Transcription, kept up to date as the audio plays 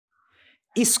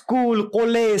school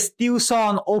college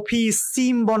tuition office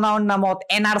সিম বনাওয়াৰ নামত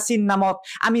এনআৰসিৰ নামত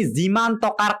আমি যিমান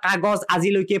টকাৰ কাগজ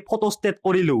আজিলৈকে ফটোষ্টেট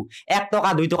কৰিলো 1 টকা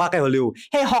 2 টকাকে হলেও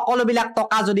সেই সকলোবিলাক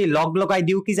টকা যদি লগ লগাই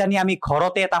দিও কি জানি আমি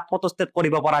ঘৰতে এটা ফটোষ্টেট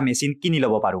কৰিব পৰা মেচিন কিনি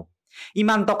লব পাৰো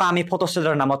ইমান টকা আমি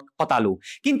ফটোষ্টেটৰ নামত কটালো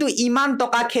কিন্তু ইমান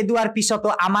টকা খেদুৱাৰ পিছতো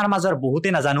আমাৰ মাজৰ বহুতে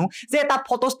নাজানো যে এটা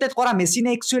ফটোষ্টেট কৰা মেচিনে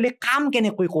একচুয়ালি কাম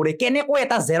কেনেকৈ কৰে কেনেকৈ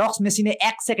এটা জেৰক্স মেচিনে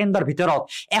 1 সেকেন্ডৰ ভিতৰত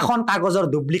এখন কাগজৰ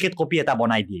ডুপ্লিকেট কপি এটা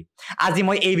বনাই দিয়ে আজি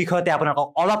মই এই বিষয়তে আপোনালোকক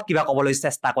অলপ কিবা ক'বলৈ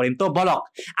চেষ্টা কৰিম তো বলক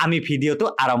আমি ভিডিওটো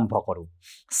আৰম্ভ কৰো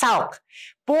চাওক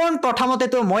পোন প্ৰথমতে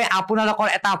তো মই আপোনালোকৰ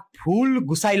এটা ভুল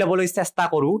গুছাই লবলৈ চেষ্টা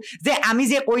কৰো যে আমি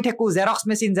যে কৈ থাকো জেৰক্স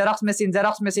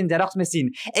মেচিন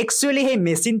একচুয়ালি সেই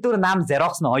মেচিনটোৰ নাম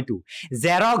জেৰক্স নহয়তো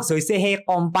জেৰক্স হৈছে সেই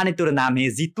কোম্পানীটোৰ নাম হে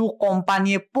যিটো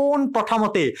কোম্পানীয়ে পোন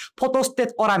প্ৰথমতে ফটোষ্টেট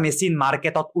কৰা মেচিন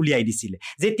মাৰ্কেটত উলিয়াই দিছিল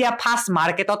যেতিয়া ফাৰ্স্ট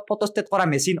মাৰ্কেটত ফটোষ্টেট কৰা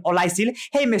মেচিন ওলাইছিল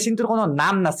সেই মেচিনটোৰ কোনো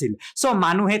নাম নাছিল সো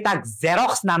মানুহে তাক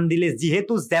জেৰক্স নাম দিলে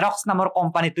যেহেতু জেৰক্স নামৰ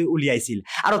কোম্পানীটো উলিয়াইছিল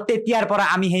আৰু তেতিয়াৰ পৰা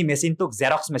আমি সেই মেচিনটোক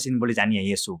জেৰক্স মেচিন বুলি জানি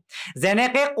আহিছো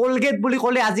যেনেকে কোলগেট বুলি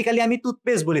ক'লে আজিকালি আমি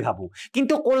টুথপেষ্ট বুলি ভাবো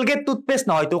কিন্তু কোলগেট টুথপেষ্ট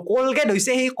নহয় তো কোলগেট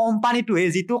হৈছে সেই কোম্পানীটোৱে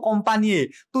যিটো কোম্পানীয়ে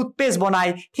টুথপেষ্ট বনাই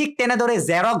ঠিক তেনেদৰে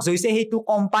জেৰক্স হৈছে সেইটো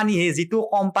কোম্পানীয়ে যিটো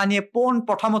কোম্পানীয়ে পোন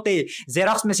প্ৰথমতে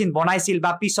জেৰক্স মেচিন বনাইছিল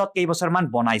বা পিছত কেইবছৰমান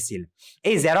বনাইছিল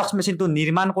এই জেৰক্স মেচিনটো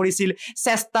নিৰ্মাণ কৰিছিল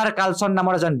চেষ্টাৰ কালসন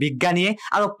নামৰ এজন বিজ্ঞানীয়ে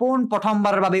আৰু পোন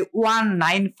প্ৰথমবাৰৰ বাবে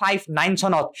 1959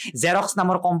 চনত জেৰক্স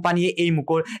নামৰ কোম্পানীয়ে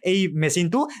এই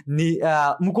মেচিনটো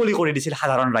মুকলি কৰি দিছিল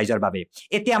সাধাৰণ ৰাইজৰ বাবে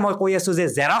এতিয়া মই কৈ আছো যে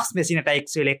জেৰক্স মেচিন এটা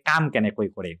একচুয়ালি কাম কেনেকৈ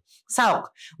কৰে চাওক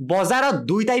বজাৰত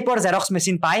দুই টাইপৰ জেৰক্স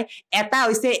মেচিন পায় এটা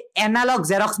হৈছে এনালগ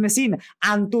জেৰক্স মেচিন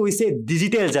আনটো হৈছে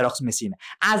ডিজিটেল জেৰক্স মেচিন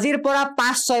আজিৰ পৰা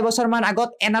 5-6 বছৰ মান আগত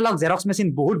এনালগ জেৰক্স মেচিন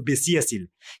বহুত বেছি আছিল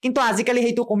কিন্তু আজিকালি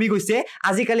হেতু কমি গৈছে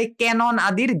আজিকালি ক্যানন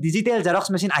আদিৰ ডিজিটেল জেৰক্স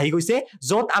মেচিন আহি গৈছে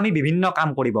যত আমি বিভিন্ন কাম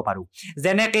কৰিব পাৰো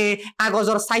যেনেকৈ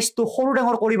কাগজৰ সাইজটো সৰু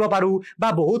ডাঙৰ কৰিব পাৰো বা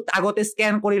বহুত আগতে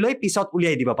স্ক্যান কৰি লৈ পিছত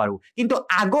উলিয়াই দিব পাৰো কিন্তু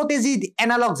আগতে যি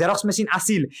এনালগ জেৰক্স মেচিন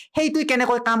আছিল হেইটো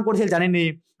কেনেকৈ কাম কৰিছিল জানেনে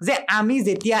যে আমি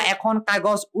যেতিয়া এখন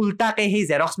কাগজ উল্টাকে সেই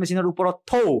জেৰক্স মেচিনৰ ওপৰত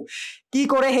থৌ কি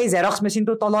কৰে সেই জেৰক্স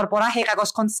মেচিনটো তলৰ পৰা সেই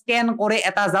কাগজখন স্ক্যান কৰে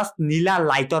এটা জাস্ট নীলা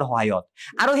লাইটৰ সহায়ত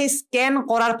আৰু সেই স্ক্যান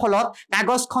কৰাৰ ফলত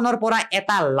কাগজখনৰ পৰা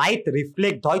এটা লাইট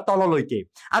ৰিফ্লেক্ট হয় তললৈকে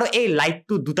আৰু এই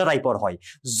লাইটটো দুটা টাইপৰ হয়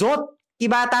যত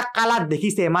কিবা এটা কালাৰ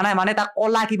দেখিছে মানে তা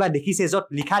কলা কিবা দেখিছে যত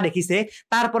লিখা দেখিছে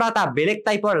তাৰ পৰা তা বেলেগ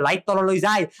টাইপৰ লাইট তললৈ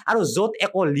যায় আৰু যত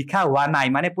একো লিখা হোৱা নাই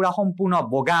মানে পুৰা সম্পূৰ্ণ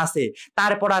বগা আছে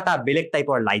তাৰ পৰা তা বেলেগ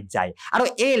টাইপৰ লাইট যায় আৰু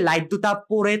এই লাইট দুটা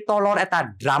পৰে তলৰ এটা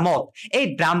ড্ৰামত এই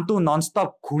ড্ৰামটো নন ষ্টপ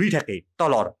ঘূৰি থাকে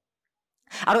তলৰ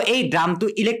আৰু এই ড্ৰামটো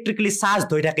ইলেক্ট্ৰিক্যালি চাৰ্জ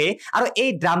হৈ থাকে আৰু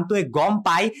এই ড্ৰামটোৱে গম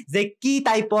পায় যে কি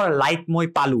টাইপৰ লাইট মই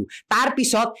পালো তাৰ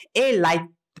পিছত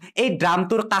এই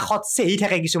ড্ৰামটোৰ কাখত সেহি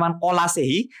থাকে কিছুমান কলা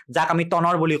সেহি যাক আমি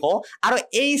টনৰ বুলি কওঁ আৰু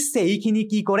এই সেহিখিনি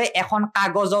কি কৰে এখন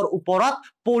কাগজৰ ওপৰত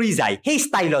পৰি যায় সেই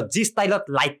ষ্টাইলত যি ষ্টাইলত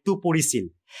লাইটটো পৰিছিল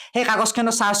সেই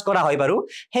কাগজখনো চাৰ্জ কৰা হয় বাৰু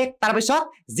সেই তাৰ পিছত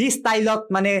যি ষ্টাইলত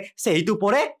মানে সেহিটো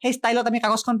পৰে সেই ষ্টাইলত আমি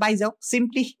কাগজখন পাই যাও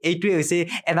সিম্পলি এইটোৱে হৈছে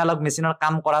এনালগ মেচিনৰ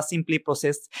কাম কৰা সিম্পলি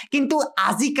প্ৰসেস কিন্তু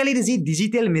আজিকালিৰ যি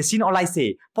ডিজিটেল মেচিন ওলাইছে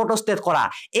ফটোষ্টেট কৰা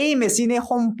এই মেচিনে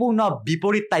সম্পূৰ্ণ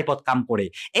বিপৰীত টাইপত কাম কৰে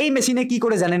এই মেচিনে কি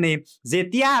কৰে জানেনে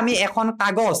যেতিয়া আমি এখন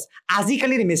কাগজ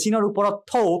আজিকালিৰ মেচিনৰ ওপৰত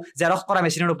থৌ জেৰক্স কৰা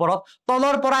মেচিনৰ ওপৰত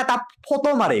তলৰ পৰা এটা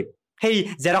ফটো মাৰে সেই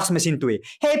জেৰক্স মেচিনটোৱে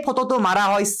সেই ফটোটো মাৰা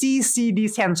হয় সিসিডি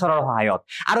সেন্সৰৰ সহায়ত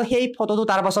আৰু সেই ফটোটো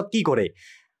তাৰ পাছত কি কৰে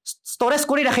স্টোৰেজ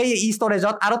কৰি ৰাখে ই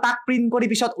স্টোৰেজত আৰু তাক প্ৰিন্ট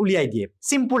কৰি পিছত উলিয়াই দিয়ে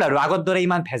সিম্পল আৰু আগৰ দৰে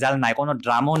ইমান ভেজাল নাই কোনো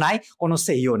ড্ৰামো নাই কোনো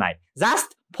সেহিও নাই জাস্ট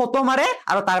ফটো মাৰে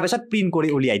আৰু তাৰ পিছত প্ৰিন্ট কৰি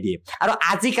উলিয়াই দিয়ে আৰু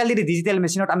আজিকালিৰ ডিজিটেল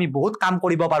মেচিনত আমি বহুত কাম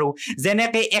কৰিব পাৰো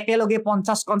যেনেকৈ একেলগে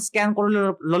 50 খন স্ক্যান কৰি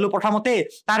ললো প্ৰথমতে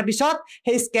তাৰ পিছত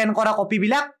সেই স্ক্যান কৰা কপি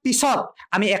বিলাক পিছত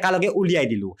আমি একেলগে উলিয়াই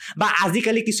দিলো বা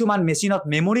আজিকালি কিছুমান মেচিনত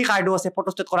মেমৰি কাৰ্ডো আছে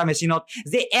ফটোষ্টেট কৰা মেচিনত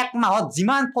যে এক মাহত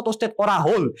যিমান ফটোষ্টেট কৰা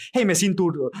হল সেই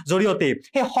মেচিনটোৰ জৰিয়তে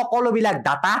সেই সকলো বিলাক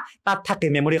ডাটা তাত থাকে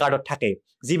মেমৰি কাৰ্ডত থাকে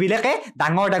যিবিলাকে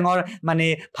ডাঙৰ মানে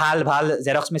ভাল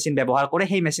জেৰক্স মেচিন ব্যৱহাৰ কৰে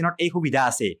সেই মেচিনত এই সুবিধা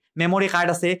আছে মেমৰি কাৰ্ড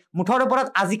আছে মুঠৰ ওপৰত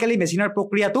আজিকালি মেচিনৰ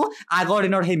প্ৰক্ৰিয়াটো আগৰ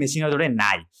দিনৰ সেই মেচিনৰ দৰে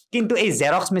নাই কিন্তু এই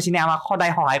জেৰক্স মেচিনে আমাক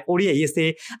সদায় সহায় কৰি আহিছে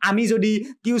আমি যদি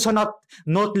টিউচনত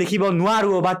নোট লিখিব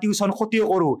নোৱাৰো বা টিউচন খতিও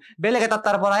কৰো বেলেগ এটা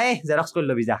তাৰ পৰা জেৰক্স কৰি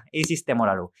লবি যা এই সিস্টেমৰ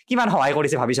আৰু কিমান সহায়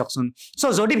কৰিছে ভাবি চকচোন সো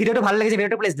যদি ভিডিওটো ভাল লাগিছে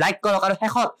ভিডিওটো প্লিজ লাইক কৰক আৰু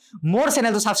শেষত মোৰ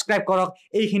চেনেলটো সাবস্ক্ৰাইব কৰক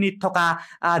এইখিনিত থকা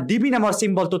ডিবি নামৰ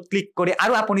সিম্বলটোত ক্লিক কৰি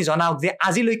আৰু আপুনি জনাওক যে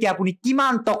আজিলৈকে আপুনি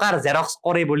কিমান টকাৰ জেৰক্স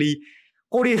কৰে বুলি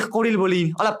কৰিল বুলি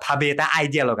অলপ ভাবে এটা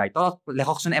আইডিয়া লগাই তলত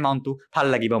লেখকচোন এমাউন্টটো ভাল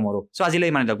লাগিব মোৰো সো আজিলৈ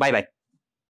ইমানে বাই বাই